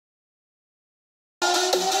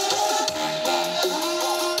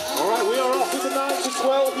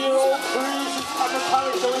12-year-old Cruz, Cameron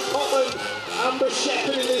Parrish, Owen Cotton, Amber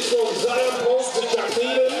Shepherd in this one, Zion Bolster, Jack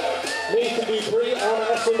Needham, Nathan Dupree, Anna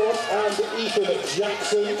Esselmont, and Ethan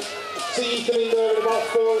Jackson. See Ethan in there in about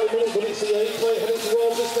 4 minutes, but it's the 8-plate heading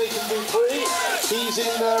towards us, Nathan Dupree. He's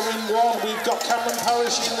in there in 1. We've got Cameron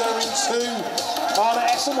Parrish in there in 2. Anna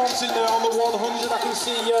Esselmont's in there on the 100. I can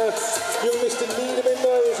see young Mr. Needham in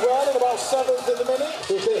there as well, in about 7th of the minute.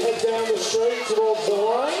 If they head down the straight towards the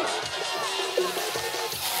line.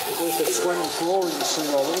 There's the 24 in the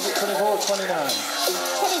roller. Is it 24 or 29?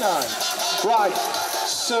 29. Right.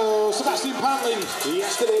 So, Sebastian Pantley,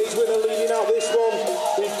 yesterday's winner, leading out this one.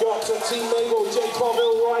 We've got Team Mabel, Jake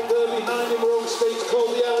Boville right there behind him, Road State,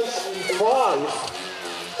 Colby Ellis, 5.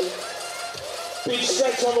 Big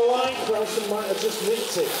stretch on the line, Harrison might have just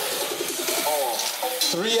nicked it.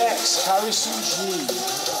 3X, Harrison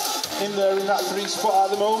G. In there in that 3 spot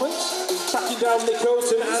at the moment. Tracking down Nick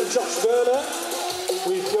Houghton and Josh Werner.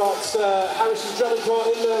 We've got Harrison Drelincourt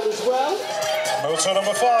in there as well. Moto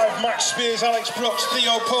number 5, Max Spears, Alex Brooks,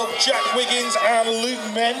 Theo Pope, Jack Wiggins and Luke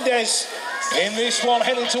Mendes in this one,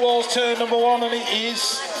 heading towards turn number 1, and it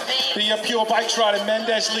is the pure bikes rider.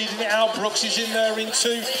 Mendes leading it out, Brooks is in there in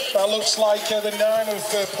 2, that looks like the 9 of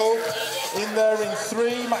Pope in there in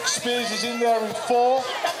 3, Max Spears is in there in 4,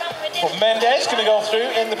 but Mendes going to go through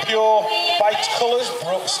in the pure bikes colours,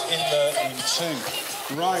 Brooks in there in 2.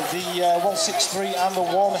 Right, the 163 and the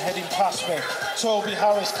 1 heading past me. Toby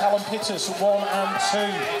Harris, Callum Pittis, 1 and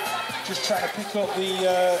 2. Just trying to pick up the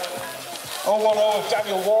 010 of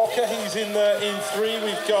Daniel Walker. He's in there in 3.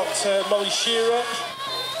 We've got Molly Shearer.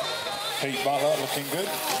 Pete Butler looking good.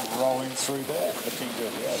 Rolling through there, looking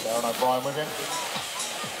good. Yeah, Darren O'Brien with him.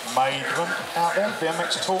 Maidman out there,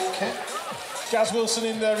 BMX Toolkit. Gaz Wilson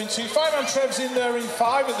in there in 2. 5-man Trev's in there in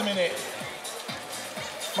 5 at the minute.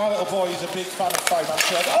 My little boy is a big fan of 5-man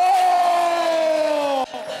Trev. Oh!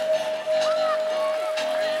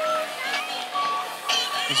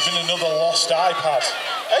 There's been another lost iPad.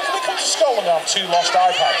 How can we come to Scotland and have 2 lost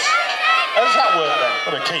iPads? How does that work then?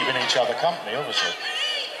 Well, they're keeping each other company, obviously.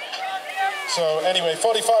 So anyway,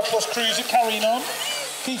 45 plus cruiser carrying on.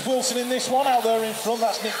 Keith Wilson in this one, out there in front.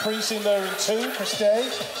 That's Nick Priest in there in 2. Chris Day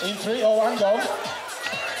in 3. Oh, hang on.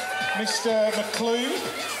 Mr. McClue.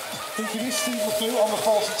 I think it is Steve McClue on the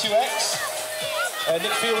 42X.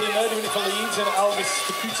 Nick Field in there doing it for Leeds and Alvis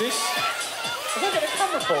Stakutis. Have I got a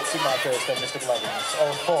camera faults in my first then, Mr. Blevins?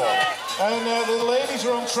 Oh, 4. And the ladies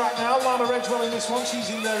are on track now. Lana Redwell in this one. She's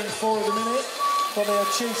in there in 4 at the minute. But they are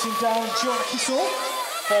chasing down Joanna Kissel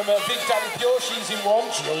from Big Daddy Pure. She's in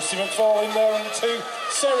 1. Josie McFall in there in 2.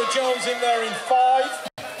 Sarah Jones in there in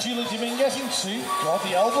 5. Julie Dominguez in 2. God,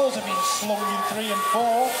 the elbows have been slung in 3 and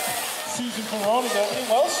 4. Susan Perron is opening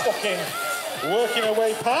well, stuck in, working her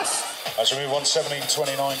way past. As we move on,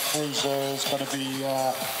 17:29 cruisers, going to be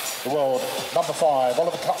the world number 5,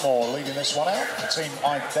 Oliver Cutmore leading this one out. The Team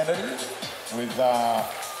Identity with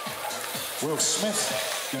Will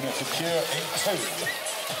Smith doing it for Pure in 2.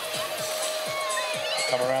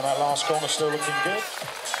 Come around that last corner, still looking good.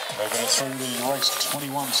 Moving it through the race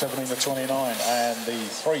 21, 17-29, and the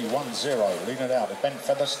 3-1-0 leading it out. Ben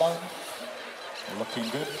Featherstone looking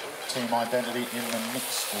good. Team Identity in the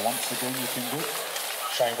mix once again, looking good.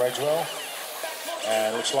 Shane Redwell.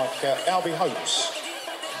 And looks like Albie Hopes.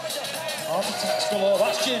 Architects galore.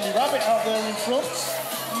 That's Jamie Rabbit out there in front.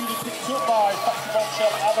 Newly picked up by Patrick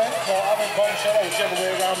Bombshell Avent, or Avent Bombshell, or whichever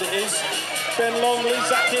way around it is. Ben Longley,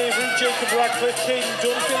 Zach Avery, Jacob Radcliffe, Caden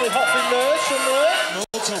Dunphy with Hoff in there somewhere.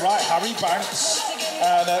 Moto right, Harry Banks.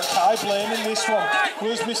 And Kai Blame in this one.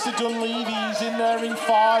 Where's Mr. Dunleavy? He's in there in 5.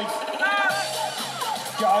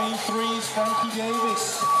 Guy in 3 is Frankie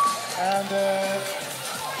Davis. And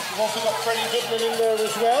we've also got Freddie Goodman in there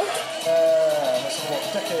as well. Let's have a look.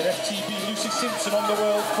 Decade FTP, Lucy Simpson on the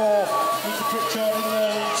World 4. Nicky Pritchard in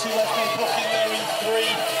there in 2. FA Brock in there in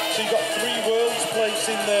 3. So you've got 3 Worlds plates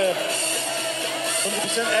in there.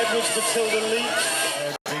 100% Edwards, Matilda Leak.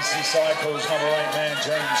 BC Cycles, number 8 man,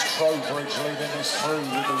 James Trowbridge leading this through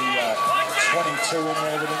with the 22 in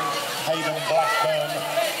there with him. Hayden Blackburn.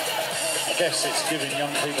 I guess it's giving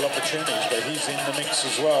young people opportunities, but he's in the mix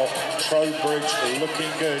as well. Trowbridge looking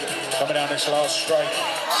good. Coming down this last straight.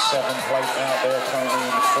 7 plate out there, currently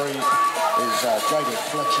in the 3 is David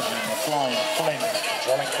Fletcher in the Flying Flint.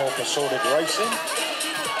 Drelincourt Assorted Racing.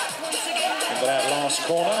 Into that last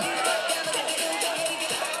corner.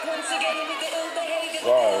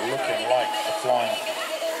 Wow, looking like the Flying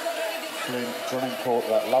Flint. Drelincourt,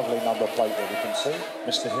 that lovely number plate that we can see.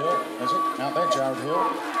 Mr. Hill, is it? Out there, Jared Hill.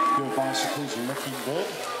 Pure Bicycles looking good.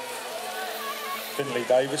 Finley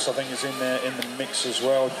Davis, I think, is in there in the mix as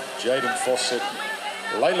well. Jaden Fawcett,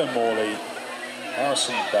 Leyland Morley,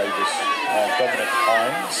 Harrison Davis and Dominic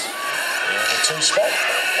Hines in the 2 spot.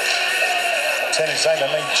 10 is Zayna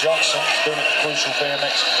Lee Johnson doing it crucial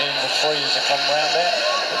BMX in the 3 as they come round there.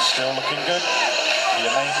 It's still looking good.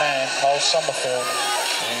 Your main man, Carl Summerfield,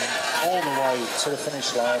 all the way to the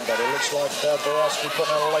finish line, but it looks like Boraski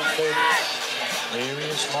putting out a late bid. Here he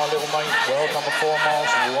is, my little mate, world number 4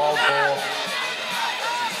 miles, Wild Boar.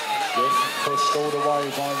 Getting pushed all the way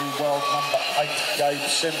by the world number 8, Gabe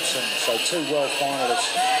Simpson. So 2 world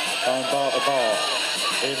finalists going bar to bar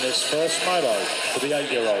in this first Moto for the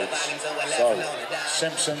 8-year-olds. So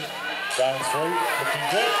Simpson going through, looking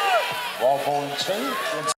good. Wild Boar in 2.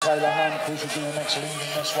 And Taylor Hunt, who's doing the next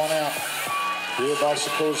leading this one out. Pure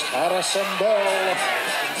Bicycles, Harrison Bell.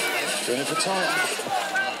 Doing it for time.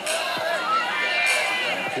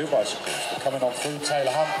 Pure Bicycles, they're coming on through.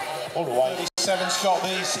 Taylor Hunt all the way. 7 Scott,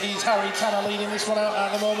 this is Harry Tanner leading this one out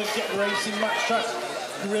at the moment. Get racing match track.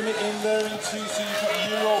 Grimmett in there in 2, so you've got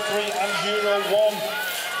Euro 3 and Euro 1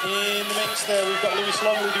 in the mix there. We've got Lewis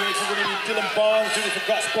Longley doing it for William, Dylan Barnes doing it for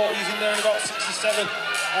Gosport. He's in there in about 67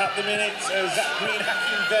 at the minute. Zach Green,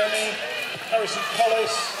 Hakeem Vermey, Harrison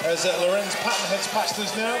Collis. As Lorenz Patton heads past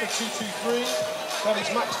us now, the 2-2-3. That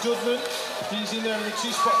is Max Goodman. He's in there in the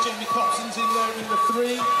 2 spot. Jamie Copson's in there in the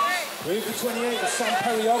 3. Move for 28 is Sam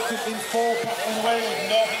Perry Ogden in 4, battling away with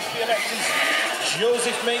Northeast BMX's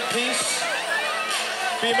Joseph Makepeace.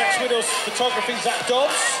 BMX Widows Photography, Zach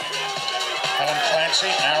Dodds. Alan Clancy,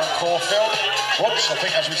 Aaron Caulfield. Whoops, I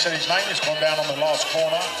think as we said his name, he's gone down on the last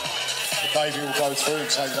corner. But Davey will go through and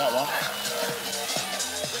take that one.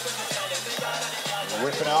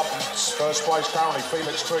 Ripping up, first place currently,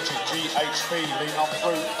 Felix Pritchett, GHP, leading on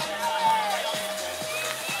through.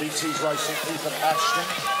 BT's racing, Ethan Ashton.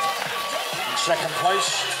 In 2nd place,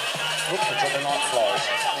 look, they're dropping like flies.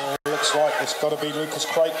 Looks like it's got to be Lucas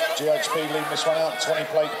Craik, GHP leading this one out. 20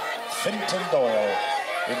 plate, Finton Doyle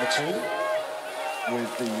in the 2.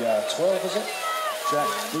 With the 12, is it? Jack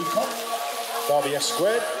Bucott, Darby S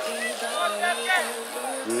Squared.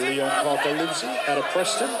 Leon Parker Lindsay out of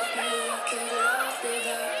Preston.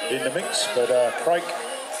 In the mix, but Craig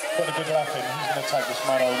put a good lap in. He's going to take this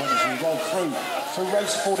Moto win as we roll through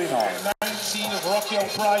race 49. 19 of Rocky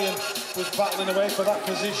O'Brien was battling away for that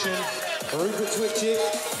position. Rupert Twitchett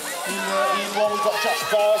in 1. We've got Josh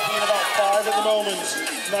Bars being about 5 at the moment.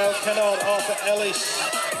 Niall Kennard, Arthur Ellis,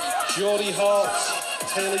 Geordie Hart,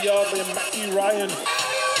 Taylor Yardley and Matthew Ryan.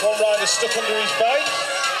 One rider stuck under his bike.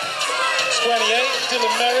 28,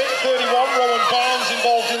 Dylan Merritt. 31, Rowan Barnes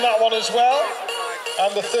involved in that one as well.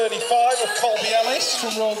 And the 35 of Colby Ellis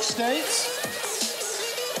from Rogue State.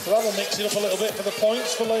 So that'll mix it up a little bit for the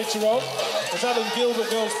points for later on. As Adam Gilbert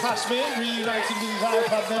goes past me, reuniting with his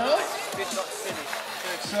iPad now.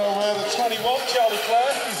 So the 21, Charlie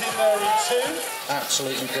Clark, is in there in 2.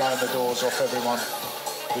 Absolutely blowing the doors off everyone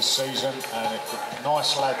this season, and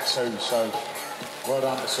nice lad too, so well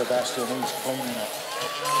done to Sebastian, he's cleaning it.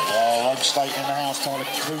 Rogue State in the house, Tyler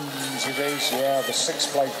Coons it is, yeah, the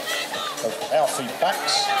 6th plate of Alfie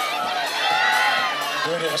Bax.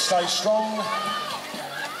 Doing it to stay strong.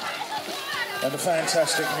 And the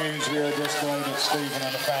fantastic news we heard yesterday that Stephen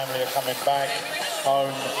and the family are coming back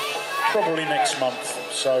home probably next month,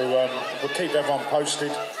 so we'll keep everyone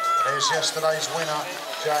posted. There's yesterday's winner,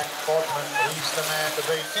 Jack Bodman. He's the man to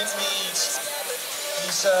beat.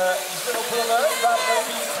 His little brother, that will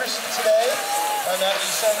be christened today, and he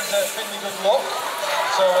sends Finley good luck.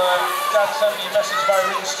 So Dad sent me a message via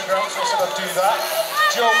Instagram, so I said I'd do that.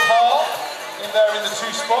 Joe Parr in there in the 2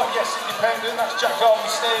 spot, yes, independent. That's Jack Garvey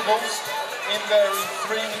Stables in there in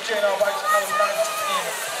 3 with Jane Arbite and Alan Knight in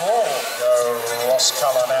 4. Go Ross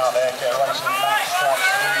Cullen out there, get racing match tracks,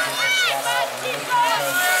 leading this one out, looking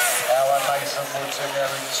good. Our Nathan Woods in there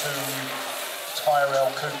in 2. Tyrell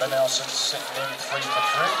Cooper Nelson sitting in 3 for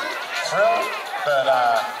 3. Thrill, but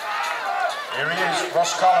here he is.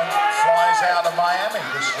 Ross Cullen flies out of Miami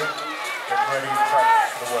this week. Getting ready to prep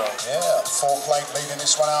for the world. Yeah, 4 plate leading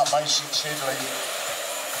this one out. Mason Chidley.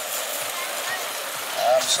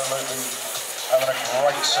 Absolutely having a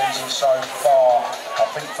great season so far. I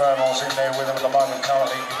think Furlong's in there with him at the moment,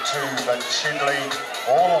 currently in 2, but Chidley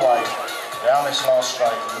all the way down this last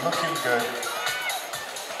straight, looking good.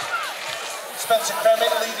 Spencer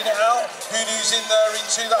Cremmitt leading it out. Hoodoo's in there in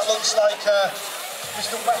 2. That looks like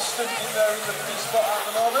Mr. Weston in there in the 3 spot at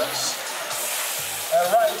the moment.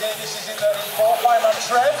 Ryan Davis is in there in 4. Lyman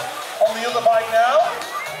Trev on the other bike now.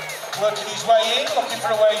 Working his way in, looking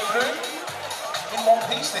for a way through. In 1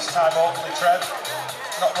 piece this time, hopefully, Trev.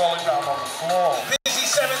 Not rolling down on the floor. Busy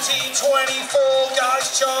 17:24,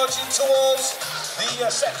 guys charging towards the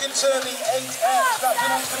 2nd turn, the 8F. That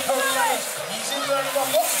belongs to Cody Evans. He's in there in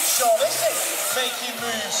 1. Look, Sean, is it? making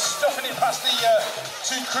moves, stuffing it past the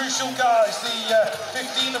two crucial guys, the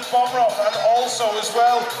 15 of Bomroff and also as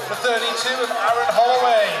well the 32 of Aaron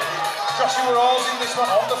Holloway. Joshua Hall's in this one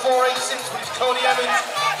on the 486, but it's Cody Evans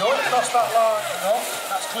going across that line. No,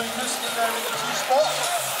 that's Lucas in there in the 2 spot,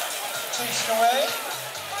 chasing away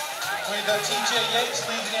with TJ Yates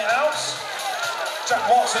leading it out. Jack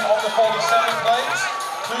Watson on the 47 plate.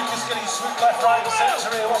 Lucas getting swooped left, right and centre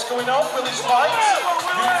here. What's going on? Will his fight?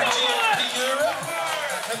 Moving to Europe.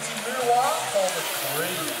 Kenty Miroir for the 3.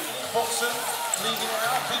 Buxton leading it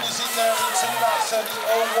out. Billy's in there in 2. That's the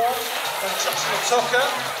 0-1. And Joshua Tucker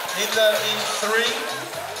in there in 3.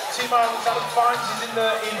 Team Islands Adam Fines is in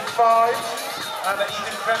there in 5. And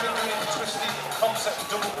Ethan Kremen doing the twisted concept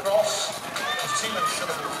double cross.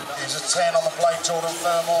 Here's a 10 on the plate, Jordan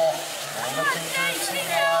Fermor. Looking good. Team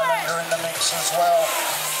Islander in the mix as well.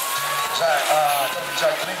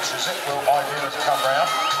 Jake Lynch, is it? Will ideally come round.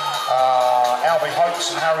 Albie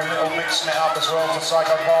Hopes and Harry Little mixing it up as well for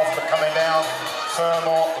Psychopath, but coming down.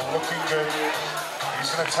 Fermor looking good. He's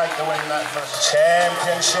going to take the win that first.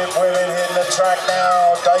 Championship women hitting the track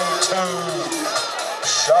now. Day 2.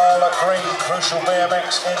 Charlotte Green, Crucial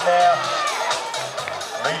BMX in there.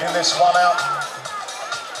 Leading this one out.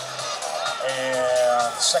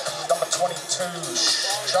 And second, number 22,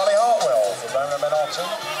 Charlie Hartwell for Birmingham NR2.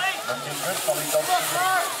 Looking good, Tommy Dodson.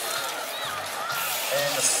 In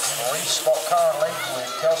the 3 spot currently with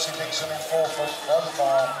Kelsey Dixon in 4th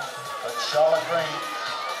profile. But Charlotte Green,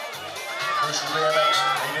 Crucial BMX,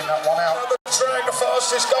 leading that one out. The track, the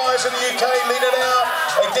fastest guys in the UK leading out.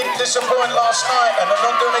 They didn't disappoint last night and they're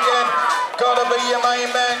not doing it again. Gotta be your main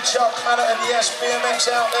man, Chuck Mannett, and yes, BMX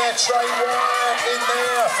out there, Trey Wyatt in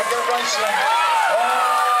there, forget racing.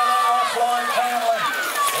 Oh, flying currently.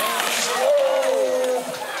 Whoa!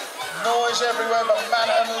 Noise everywhere, but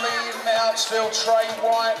Mannett leading out still, Trey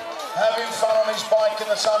Wyatt having fun on his bike in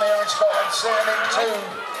the sun here in Scotland, sitting in 2.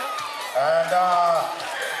 And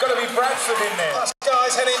gotta be Bradford in there. Last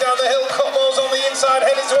guys heading down the hill, Cumbernauld on the inside,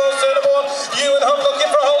 heading towards turn 1. Ewan Hunt looking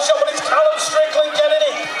for a hole shot, but it's Callum Strickland getting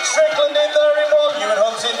it. Strickland in there in 1, Ewan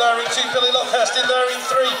Hunt's in there in 2, Billy Luckhurst in there in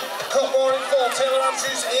 3, Cutmore in 4, Taylor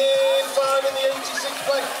Andrews in 5 in the 86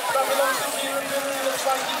 plate. That belongs to Kieran Billy. Looks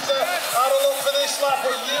like he's out of luck for this lap,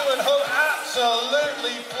 but Ewan Hunt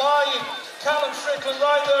absolutely flying. Callum Strickland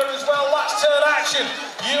right there as well. Last turn action.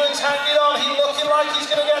 Ewan's hanging on. He's looking like he's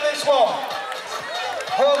going to get this one.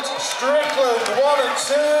 Hunt, Strickland, 1 and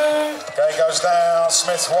 2. Okay, goes down.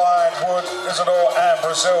 Smith, Wyatt, Wood, Isidore, and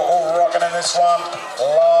Brazil all rocking in this one.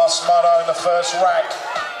 Last Moto in the first rack.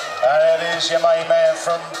 And it is your main man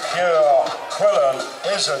from Pure, Quillan,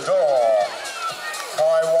 Isidore.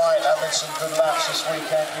 Kai White having some good laps this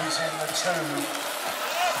weekend. He's in the 2.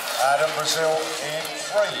 Adam Brazil in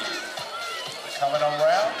 3. Coming on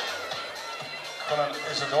round. Quillan,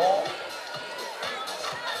 Isidore.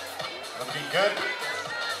 Looking good.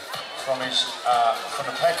 From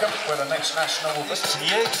the Peckham, where the next national will be. This is the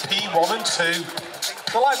HP 1 and 2.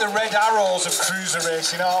 They're like the red arrows of cruiser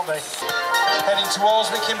racing, aren't they? Heading towards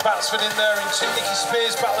me, Kim Batsford in there in 2. Nicky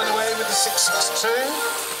Spears battling away with the 662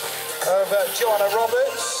 of Joanna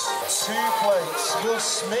Roberts. 2 plates. Will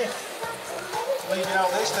Smith leading out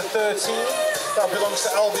this, the 13. That belongs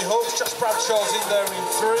to Albie Hooks. Josh Bradshaw's in there in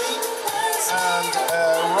 3. And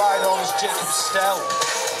ride-ons Jacob Stell.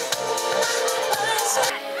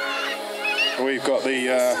 We've got the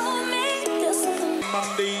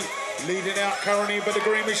Monday leading out currently, but the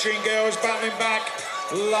Green Machine girls battling back.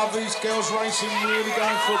 Love these girls racing, really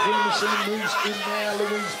going for a Green Machine. Moves in there,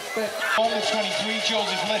 Louise Beck. On the 23,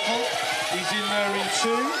 Joseph Little. He's in there in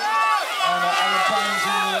 2. And Alan Brown's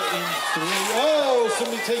in there in 3. Oh,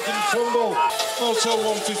 somebody taking a tumble.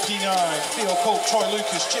 Moto 159. Theo Colt, Troy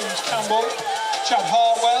Lucas, James Campbell, Chad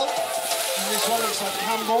Hartwell. And this one looks like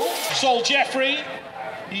Campbell. Sol Jeffrey.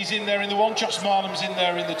 He's in there in the 1, Josh Marnham's in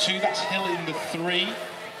there in the 2, that's Hill in the 3.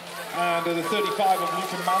 And the 35 of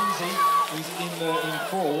Luca Manzi is in there in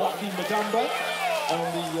 4. Joaquin Madamba on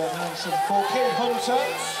the 974. Kate Hunter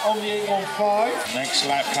on the 815. Next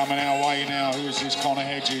lap coming our way now. Who is this? Connor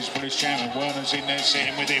Hedges, British champion. Werner's in there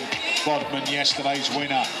sitting with him. Bodman, yesterday's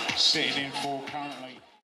winner, sitting in 4 currently.